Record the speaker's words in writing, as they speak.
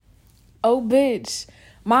Oh, bitch.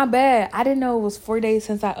 My bad. I didn't know it was 4 days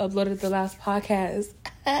since I uploaded the last podcast.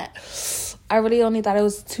 I really only thought it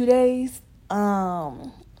was 2 days.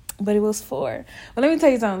 But it was 4. But let me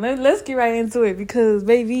tell you something. Let's get right into it because,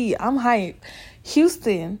 baby, I'm hyped.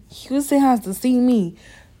 Houston has to see me.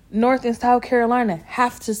 North and South Carolina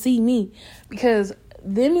have to see me because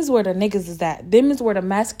them is where the niggas is at. Them is where the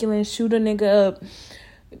masculine shoot a nigga up,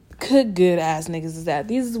 cook good ass niggas is at.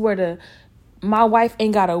 This is where the my wife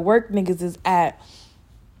ain't gotta work niggas is at.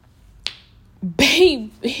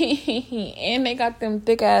 Baby. And they got them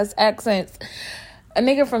thick ass accents. A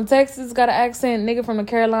nigga from Texas got an accent. Nigga from the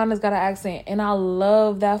Carolinas got an accent. And I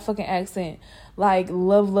love that fucking accent. Like,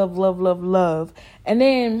 love. And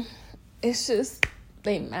then it's just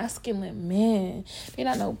they masculine men. They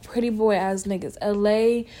not no pretty boy ass niggas.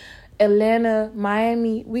 LA, Atlanta,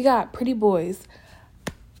 Miami, we got pretty boys.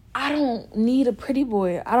 I don't need a pretty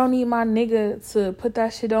boy. I don't need my nigga to put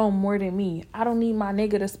that shit on more than me. I don't need my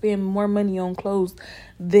nigga to spend more money on clothes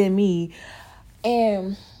than me.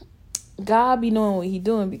 And God be knowing what he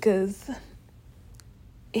doing because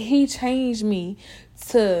he changed me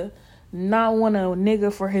to not want a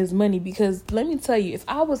nigga for his money. Because let me tell you, if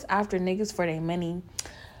I was after niggas for their money,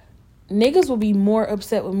 niggas will be more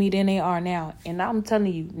upset with me than they are now. And I'm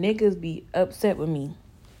telling you, niggas be upset with me.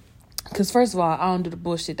 Because first of all, I don't do the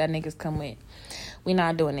bullshit that niggas come with. We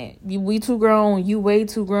not doing it. We too grown. You way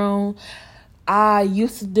too grown. I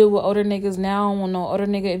used to deal with older niggas. Now I don't want no older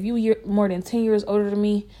nigga. If you more than 10 years older than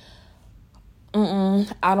me,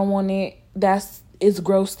 I don't want it. It's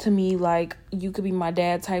gross to me. Like, you could be my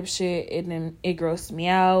dad type shit, and then it grosses me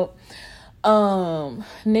out.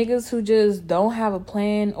 Niggas who just don't have a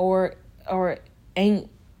plan or ain't,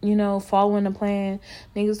 following a plan.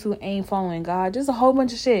 Niggas who ain't following God. Just a whole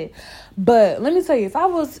bunch of shit. But let me tell you, if I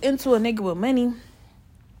was into a nigga with money,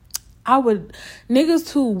 niggas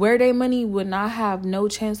who wear their money would not have no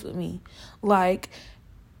chance with me. Like,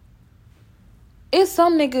 it's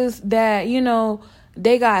some niggas that,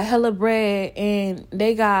 they got hella bread and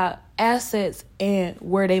they got assets and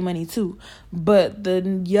wear their money too. But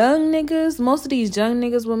the young niggas, most of these young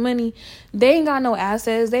niggas with money, they ain't got no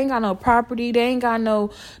assets. They ain't got no property. They ain't got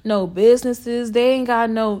no businesses. They got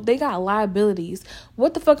liabilities.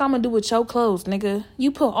 What the fuck I'm gonna do with your clothes, nigga?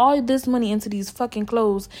 You put all this money into these fucking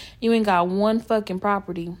clothes. You ain't got one fucking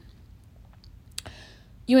property.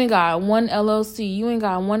 You ain't got one LLC. You ain't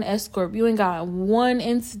got one S Corp. You ain't got one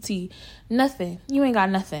entity. Nothing. You ain't got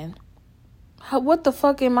nothing. What the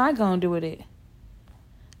fuck am I gonna do with it?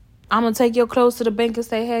 I'm gonna take your clothes to the bank and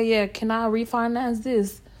say, hey, yeah, can I refinance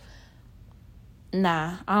this?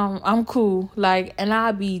 Nah, I'm cool. Like, and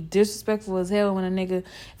I'd be disrespectful as hell when a nigga,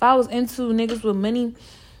 if I was into niggas with money,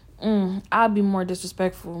 I'd be more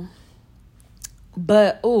disrespectful.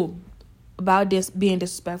 But, about this being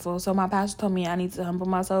disrespectful. So my pastor told me I need to humble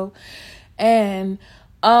myself. And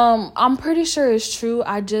I'm pretty sure it's true.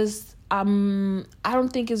 I don't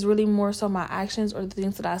think it's really more so my actions or the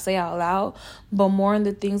things that I say out loud, but more in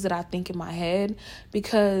the things that I think in my head,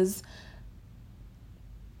 because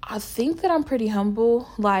I think that I'm pretty humble.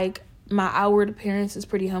 Like, my outward appearance is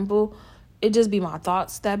pretty humble. It just be my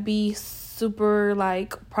thoughts that be super,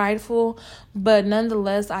 like, prideful. But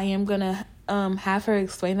nonetheless, I am gonna have her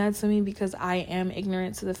explain that to me because I am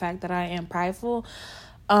ignorant to the fact that I am prideful.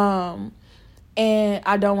 And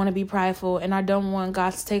I don't want to be prideful, and I don't want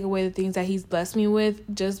God to take away the things that he's blessed me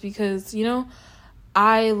with just because,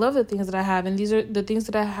 I love the things that I have. And these are the things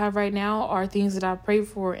that I have right now are things that I prayed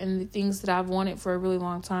for and the things that I've wanted for a really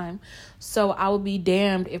long time. So I would be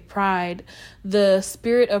damned if the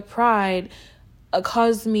spirit of pride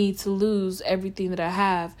caused me to lose everything that I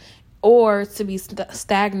have or to be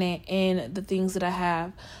stagnant in the things that I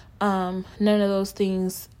have. None of those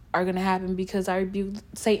things are going to happen because I rebuke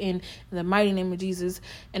Satan in the mighty name of Jesus.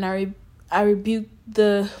 And I rebuke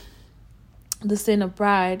the sin of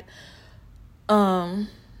pride in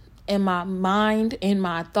my mind, in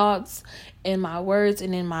my thoughts, in my words,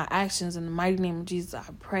 and in my actions. In the mighty name of Jesus, I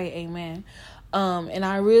pray, amen. And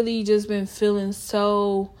I really just been feeling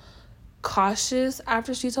so cautious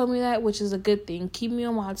after she told me that, which is a good thing. Keep me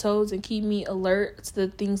on my toes and keep me alert to the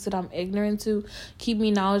things that I'm ignorant to. Keep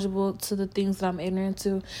me knowledgeable to the things that I'm ignorant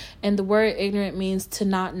to. And the word ignorant means to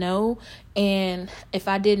not know. And if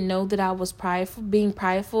I didn't know that I was being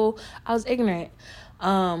prideful, I was ignorant.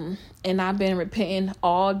 And I've been repenting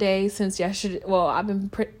all day since yesterday. Well, I've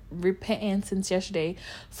been repenting since yesterday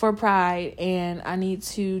for pride, and I need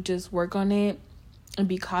to just work on it and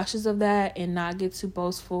be cautious of that and not get too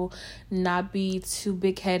boastful, not be too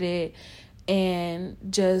big-headed, and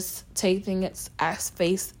just take things at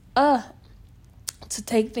face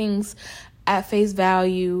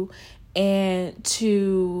value and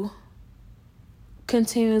to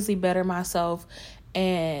continuously better myself,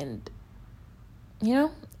 and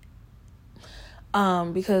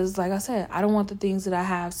because like I said, I don't want the things that I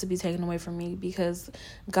have to be taken away from me, because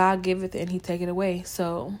God giveth and he take it away.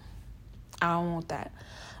 So I don't want that.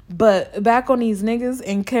 But back on these niggas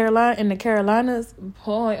in the Carolinas,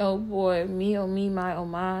 boy, oh boy, me, oh me, my, oh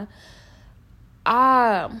my.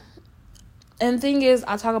 And the thing is,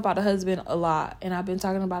 I talk about a husband a lot, and I've been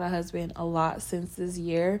talking about a husband a lot since this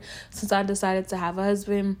year, since I decided to have a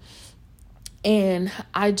husband. And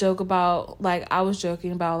I was joking about,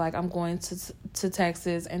 like, I'm going to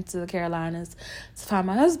Texas and to the Carolinas to find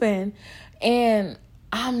my husband. And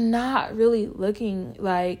I'm not really looking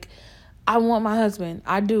like I want my husband.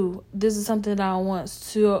 I do. This is something that I want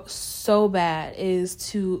so bad, is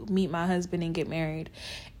to meet my husband and get married.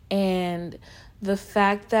 And the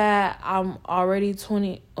fact that I'm already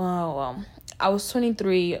 20, I was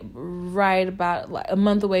 23, right about like a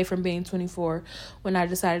month away from being 24 when I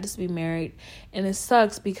decided to be married. And it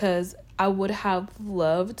sucks because I would have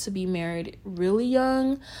loved to be married really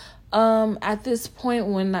young at this point,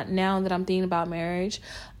 now that I'm thinking about marriage.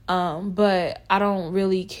 But I don't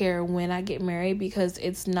really care when I get married, because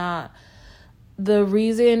it's not the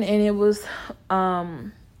reason. And it was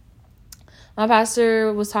my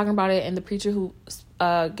pastor was talking about it, and the preacher who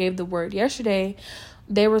gave the word yesterday,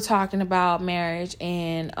 they were talking about marriage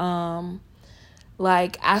and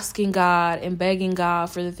like asking God and begging God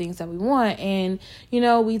for the things that we want. And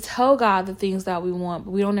we tell God the things that we want,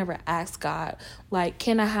 but we don't ever ask God, like,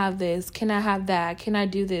 can I have this? Can I have that? Can I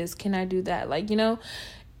do this? Can I do that? Like,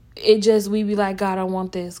 it just, we be like, God, I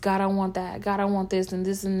want this. God, I want that. God, I want this and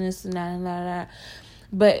this and this and that and that.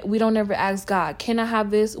 But we don't ever ask God, can I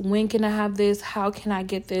have this? When can I have this? How can I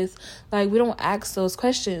get this? Like, we don't ask those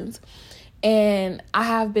questions. And I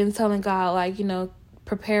have been telling God, like,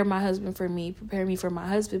 prepare my husband for me, prepare me for my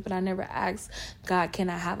husband. But I never asked God, can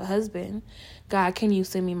I have a husband? God, can you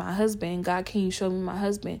send me my husband? God, can you show me my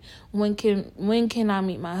husband? When can I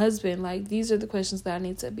meet my husband? Like, these are the questions that I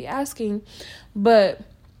need to be asking. But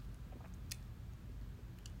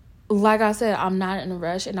like I said, I'm not in a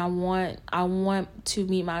rush, and I want to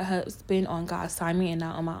meet my husband on God's timing and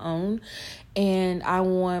not on my own. And I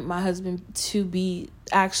want my husband to be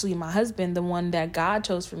actually my husband, the one that God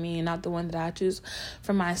chose for me, and not the one that I choose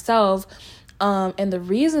for myself. And the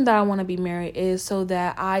reason that I want to be married is so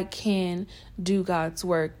that I can do God's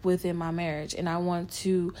work within my marriage, and I want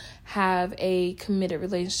to have a committed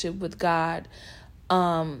relationship with God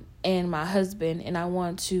and my husband, and I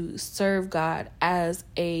want to serve God as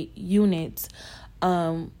a unit.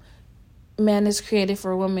 Man is created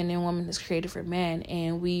for woman, and woman is created for man,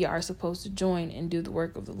 and we are supposed to join and do the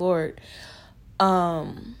work of the Lord.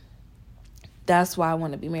 That's why I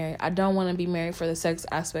want to be married. I don't want to be married for the sex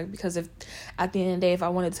aspect, because if at the end of the day, if I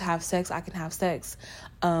wanted to have sex, I can have sex.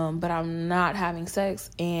 But I'm not having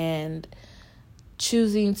sex, and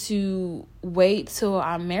choosing to wait till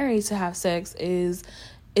I'm married to have sex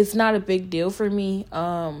it's not a big deal for me,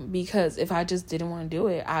 because if I just didn't want to do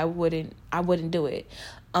it, I wouldn't do it.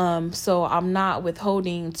 So I'm not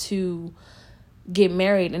withholding to get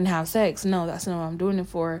married and have sex. No, that's not what I'm doing it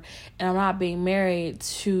for. And I'm not being married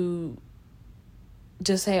to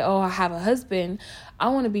just say, oh, I have a husband. I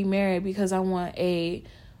want to be married because I want a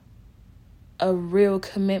real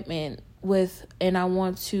commitment and I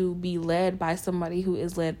want to be led by somebody who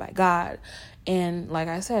is led by God. And like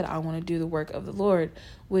I said, I want to do the work of the Lord,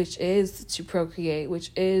 which is to procreate,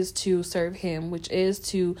 which is to serve him, which is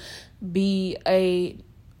to be a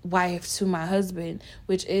wife to my husband,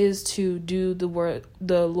 which is to do the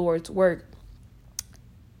Lord's work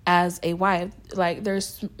as a wife. Like,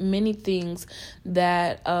 there's many things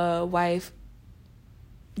that a wife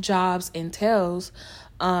jobs entails.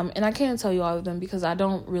 And I can't tell you all of them because I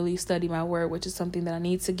don't really study my word, which is something that I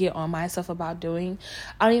need to get on myself about doing.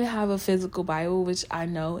 I don't even have a physical Bible, which I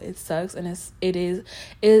know it sucks, and it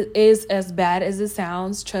is as bad as it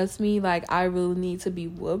sounds. Trust me, like, I really need to be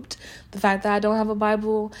whooped. The fact that I don't have a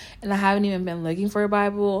Bible, and I haven't even been looking for a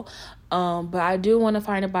Bible. But I do want to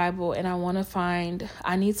find a Bible, and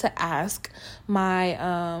I need to ask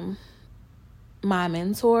my my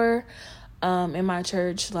mentor in my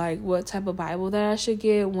church, like, what type of Bible that I should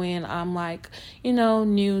get when I'm, like,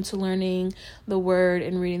 new to learning the word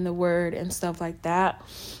and reading the word and stuff like that.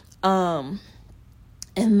 And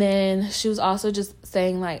then she was also just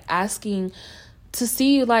saying, like, asking to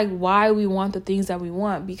see, like, why we want the things that we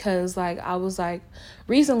want, because, like, I was like,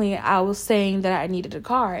 recently I was saying that I needed a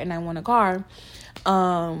car and I want a car.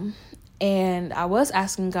 And I was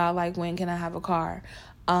asking God, like, when can I have a car?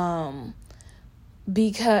 And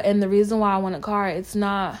the reason why I want a car, it's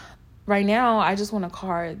not right now, I just want a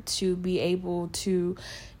car to be able to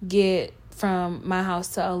get from my house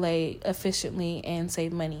to LA efficiently and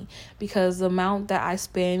save money, because the amount that I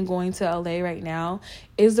spend going to LA right now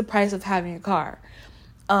is the price of having a car.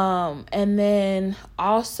 And then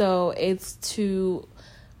also it's to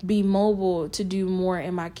be mobile, to do more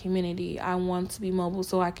in my community. I want to be mobile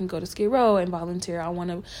so I can go to Skid Row and volunteer. I want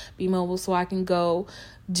to be mobile so I can go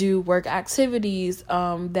do work activities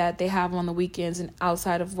that they have on the weekends and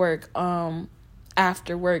outside of work,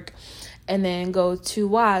 after work, and then go to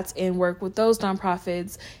Watts and work with those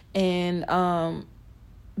nonprofits, and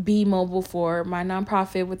be mobile for my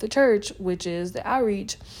nonprofit with the church, which is the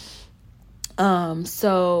outreach.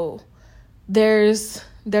 So there's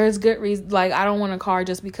good reason. Like, I don't want a car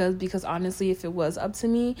just because honestly, if it was up to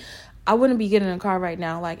me, I wouldn't be getting a car right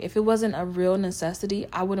now. Like, if it wasn't a real necessity,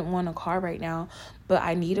 I wouldn't want a car right now, but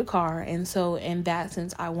I need a car. And so in that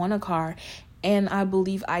sense, I want a car, and I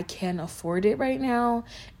believe I can afford it right now.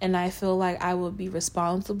 And I feel like I will be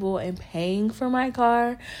responsible in paying for my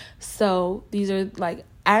car. So these are like,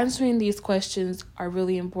 answering these questions are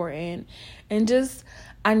really important. And just,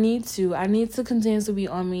 I need to continue to be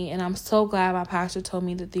on me. And I'm so glad my pastor told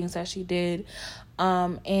me the things that she did.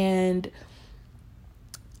 And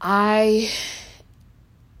I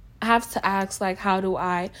have to ask, like, how do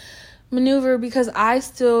I maneuver? Because I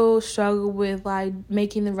still struggle with, like,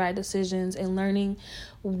 making the right decisions and learning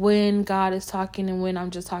when God is talking and when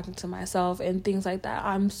I'm just talking to myself and things like that.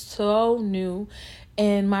 I'm so new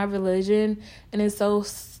in my religion, and it's so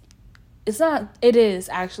sad to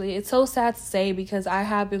say, because I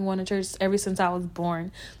have been going to church ever since I was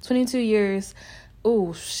born. 22 years.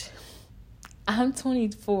 I'm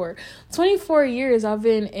 24. 24 years I've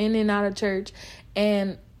been in and out of church,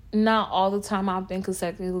 and not all the time I've been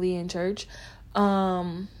consecutively in church.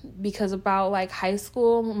 Because about like high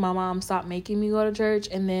school, my mom stopped making me go to church,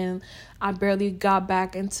 and then I barely got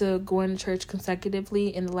back into going to church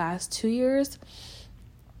consecutively in the last 2 years.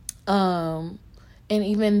 And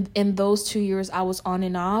even in those 2 years, I was on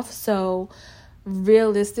and off. So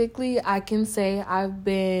realistically, I can say I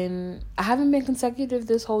haven't been consecutive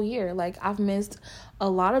this whole year. Like, I've missed a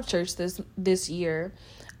lot of church this year.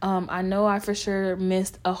 I know I for sure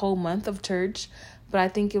missed a whole month of church, but I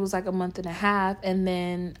think it was like a month and a half. And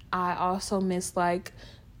then I also missed like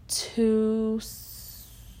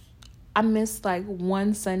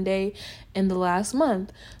one Sunday in the last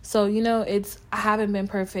month. So, I haven't been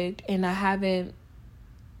perfect, and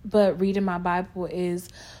but reading my Bible is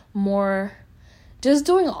more, just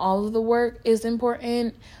doing all of the work is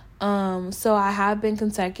important. So I have been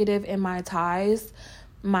consecutive in my tithes,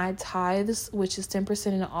 which is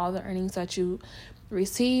 10% of all the earnings that you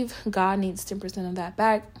receive. God needs 10% of that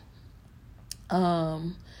back.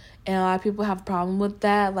 And a lot of people have a problem with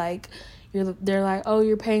that. Like, they're like, oh,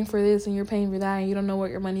 you're paying for this and you're paying for that, and you don't know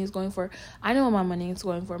what your money is going for. I know what my money is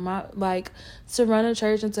going for. To run a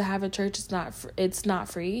church and to have a church, it's not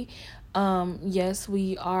free. Yes,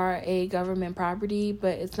 we are a government property,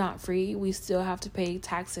 but it's not free. We still have to pay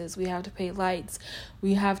taxes. We have to pay lights.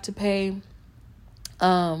 We have to pay,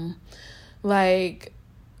 like,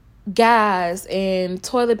 gas and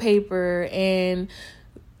toilet paper and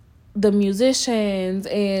the musicians,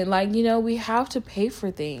 and we have to pay for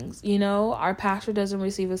things. Our pastor doesn't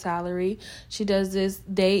receive a salary. She does this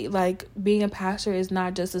being a pastor is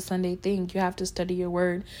not just a Sunday thing. You have to study your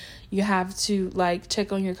word. You have to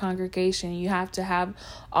check on your congregation. You have to have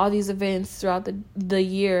all these events throughout the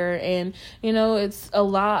year, and it's a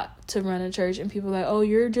lot to run a church. And people are like, oh,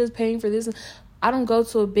 you're just paying for this. I don't go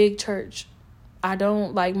to a big church. I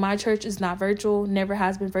don't my church is not virtual, never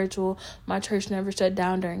has been virtual. My church never shut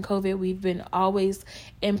down during COVID. We've been always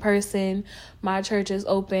in person. My church is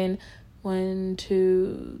open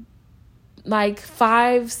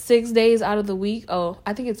 5-6 days out of the week. Oh,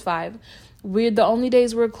 I think it's 5. The only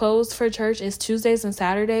days we're closed for church is Tuesdays and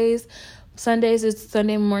Saturdays. Sundays is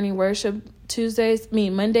Sunday morning worship.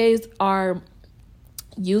 Mondays are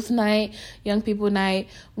youth night, young people night.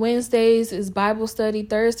 Wednesdays is Bible study.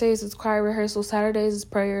 Thursdays is choir rehearsal. Saturdays is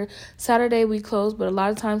prayer. Saturday we close, but a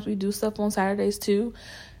lot of times we do stuff on Saturdays too.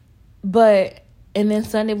 And then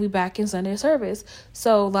Sunday we back in Sunday service.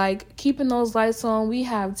 So keeping those lights on. We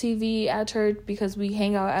have TV at church because we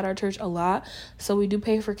hang out at our church a lot. So we do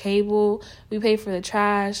pay for cable. We pay for the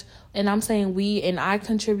trash. And I'm saying and I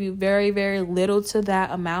contribute very, very little to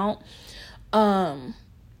that amount.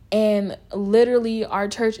 And literally our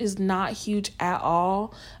church is not huge at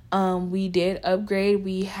all. We did upgrade.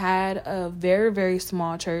 We had a very, very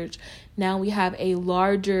small church. Now we have a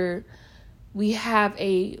larger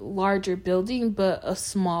building, but a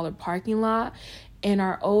smaller parking lot. In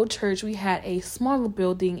our old church, we had a smaller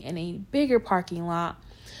building and a bigger parking lot.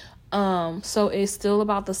 So it's still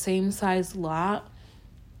about the same size lot.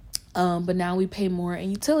 But now we pay more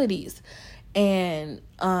in utilities. And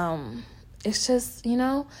it's just,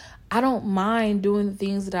 I don't mind doing the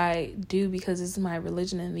things that I do because this is my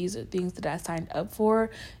religion and these are things that I signed up for.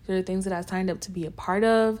 These are things that I signed up to be a part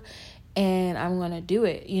of, and I'm going to do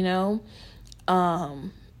it,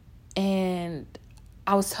 And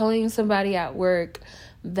I was telling somebody at work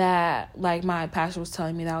that, like, my pastor was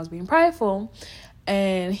telling me that I was being prideful,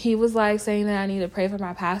 and he was, like, saying that I need to pray for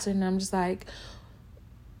my pastor, and I'm just like,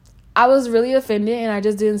 I was really offended, and I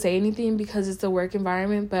just didn't say anything because it's a work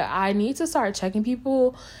environment, but I need to start checking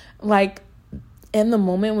people, like, in the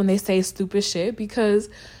moment when they say stupid shit, because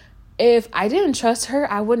if I didn't trust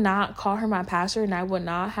her, I would not call her my pastor, and I would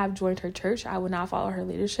not have joined her church. I would not follow her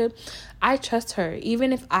leadership. I trust her.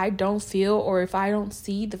 Even if I don't feel or if I don't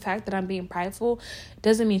see the fact that I'm being prideful,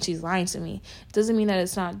 doesn't mean she's lying to me. It doesn't mean that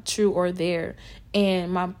it's not true or there.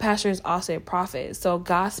 And my pastor is also a prophet. So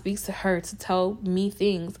God speaks to her to tell me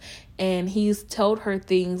things. And he's told her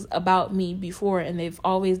things about me before, and they've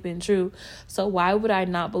always been true. So why would I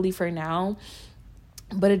not believe her now?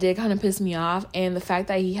 But it did kind of piss me off. And the fact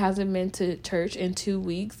that he hasn't been to church in 2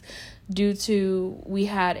 weeks due to we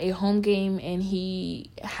had a home game and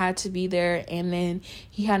he had to be there. And then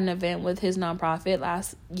he had an event with his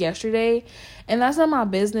nonprofit yesterday. And that's not my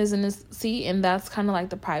business. And that's kind of like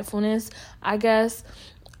the pridefulness, I guess.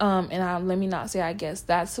 Let me not say I guess.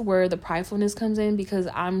 That's where the pridefulness comes in, because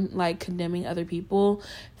I'm like condemning other people,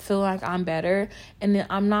 feel like I'm better. And then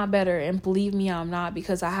I'm not better. And believe me, I'm not,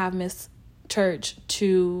 because I have missed church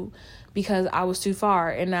because I was too far,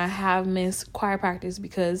 and I have missed choir practice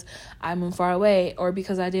because I moved far away or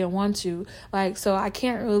because I didn't want to. Like, so I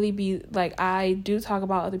can't really be like, I do talk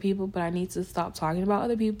about other people, but I need to stop talking about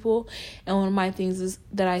other people. And one of my things is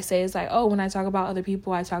that I say is like, oh, when I talk about other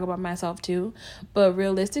people, I talk about myself too. But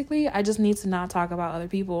realistically, I just need to not talk about other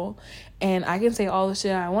people. And I can say all the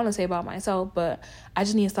shit I want to say about myself, but I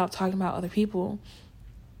just need to stop talking about other people.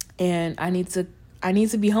 And I need to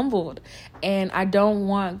be humbled, and I don't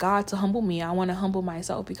want God to humble me. I want to humble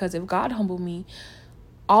myself, because if God humbled me,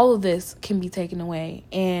 all of this can be taken away.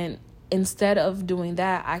 And instead of doing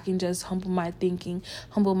that, I can just humble my thinking,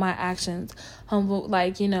 humble my actions, humble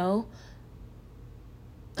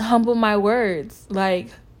my words. Like,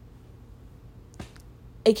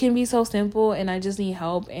 it can be so simple, and I just need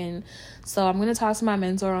help. And so I'm going to talk to my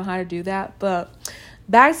mentor on how to do that. But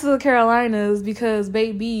back to the Carolinas, because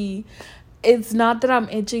baby, it's not that I'm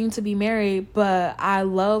itching to be married, but I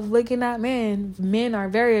love looking at men. Men are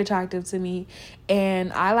very attractive to me,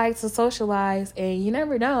 and I like to socialize, and you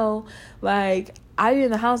never know. Like, I be in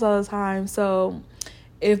the house all the time, so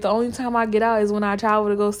if the only time I get out is when I travel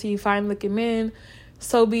to go see fine-looking men,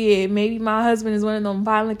 so be it. Maybe my husband is one of them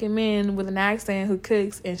fine-looking men with an accent who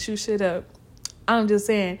cooks and shoots shit up. I'm just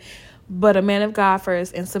saying. But a man of God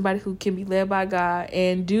first, and somebody who can be led by God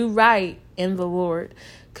and do right in the Lord.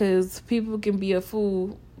 Because people can be a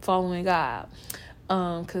fool following God.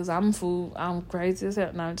 Because I'm a fool. I'm crazy as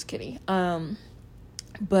hell. No, I'm just kidding.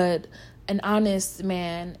 But an honest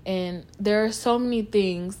man. And there are so many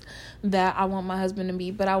things that I want my husband to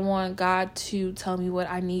be. But I want God to tell me what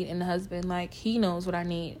I need in a husband. Like, he knows what I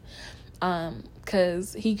need.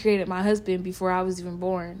 Because he created my husband before I was even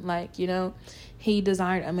born. Like, he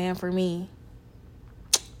designed a man for me.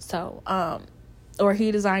 So, or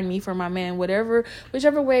he designed me for my man, whichever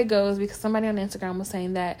way it goes, because somebody on Instagram was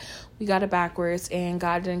saying that we got it backwards and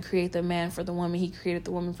God didn't create the man for the woman, he created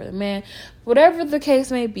the woman for the man. Whatever the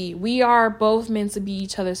case may be, we are both meant to be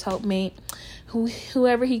each other's helpmate.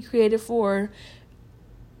 Whoever he created for,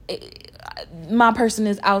 my person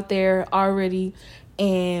is out there already,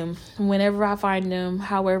 and whenever I find them,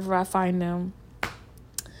 however I find them,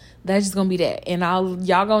 that's just gonna be that. And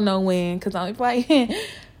y'all gonna know when, because I'm like,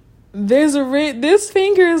 this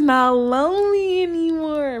finger is not lonely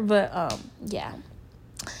anymore. But yeah,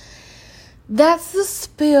 that's the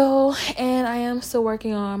spill. And I am still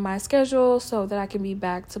working on my schedule so that I can be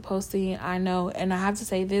back to posting. I know, and I have to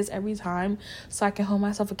say this every time so I can hold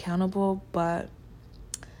myself accountable, but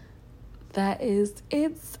that is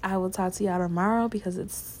it. I will talk to y'all tomorrow, because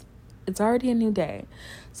it's already a new day.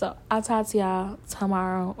 So I'll talk to y'all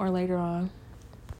tomorrow or later on.